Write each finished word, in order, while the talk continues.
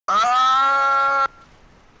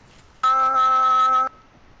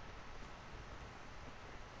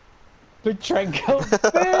Big Tranquil,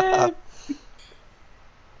 bitch!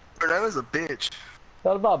 Fernando's a bitch.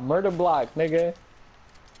 What about murder block, nigga?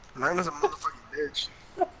 Fernando's a motherfucking bitch.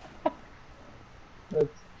 That's...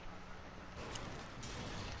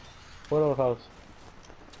 What other house?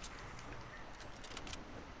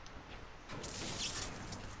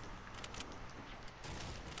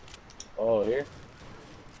 Oh, here?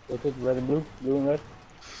 Look at red and blue? Blue and red?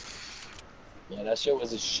 Yeah, that shit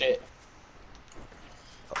was a shit.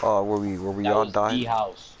 Oh, where we That all was the died?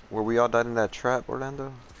 house. Where we all died in that trap,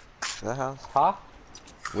 Orlando? That house? Huh?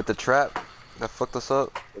 With the trap that fucked us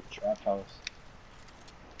up? The trap house.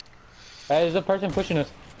 Hey, there's a person pushing us.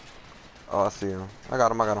 Oh, I see him. I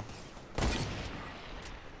got him, I got him.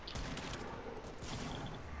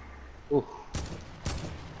 Ooh.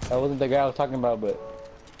 That wasn't the guy I was talking about, but...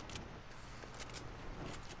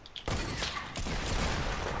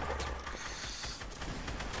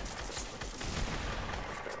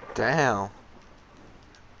 Damn.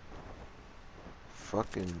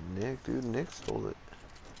 Fucking Nick, dude. Nick stole it.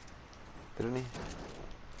 Didn't he?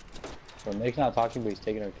 Well, Nick's not talking, but he's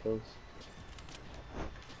taking our kills.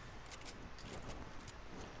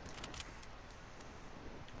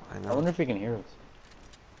 I I know. wonder if he can hear us.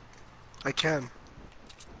 I can.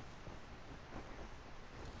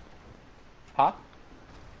 Huh?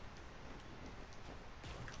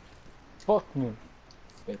 Fuck me.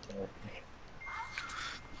 Bitch,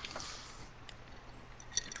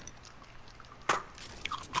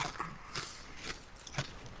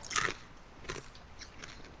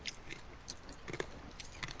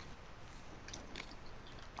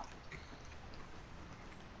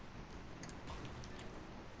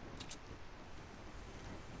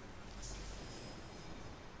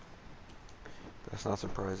 That's not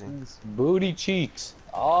surprising. Booty cheeks.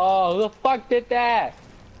 Oh, who the fuck did that?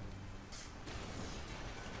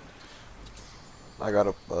 I got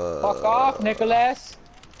a Fuck off, Nicholas.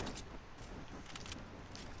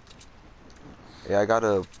 Yeah, I got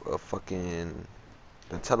a fucking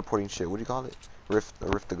the teleporting shit. What do you call it? A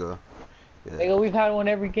rift to go. Yeah. Nigga, we've had one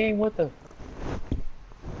every game with them.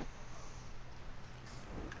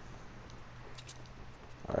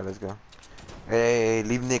 All right, let's go. Hey,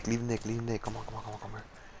 leave Nick, leave Nick, leave Nick. Come on, come on, come on, come here.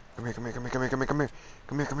 Come here, come here, come here, come here, come here, come here.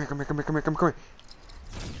 Come here, come here, come here, come here, come here, come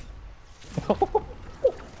here.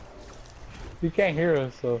 You can't hear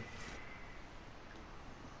us, so.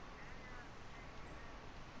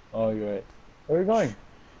 Oh, you're right. Where are we going?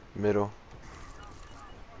 Middle.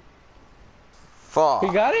 Fuck. We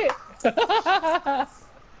got it?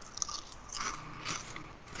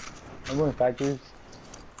 I'm going factories.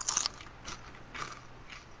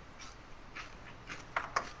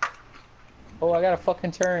 Oh, I got a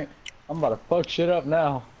fucking turret. I'm about to fuck shit up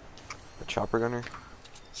now. A chopper gunner.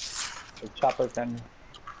 A chopper gun.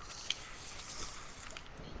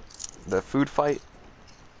 The food fight.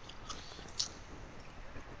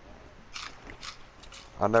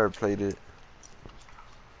 I never played it.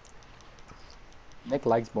 Nick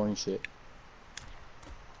likes boring shit.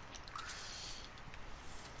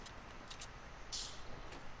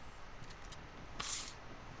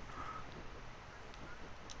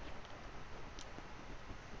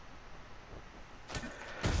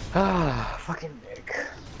 Ah, fucking Nick.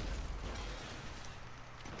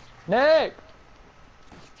 Nick!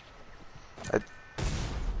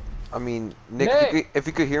 I mean, Nick, Nick! if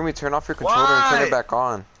you could hear me, turn off your controller and turn Why? it back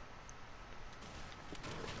on.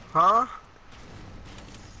 Huh?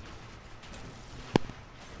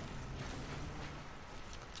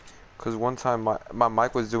 Cause one time my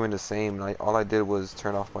mic was doing the same. Like all I did was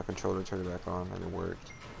turn off my controller, turn it back on, and it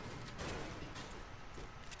worked.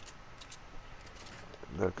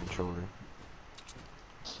 The controller.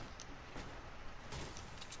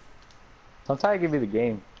 Sometimes I give you the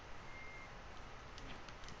game.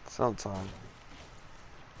 Sometime.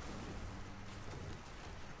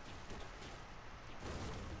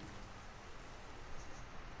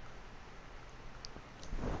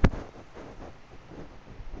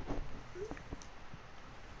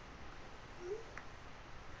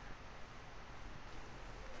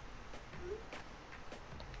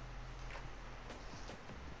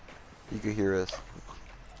 You could hear us.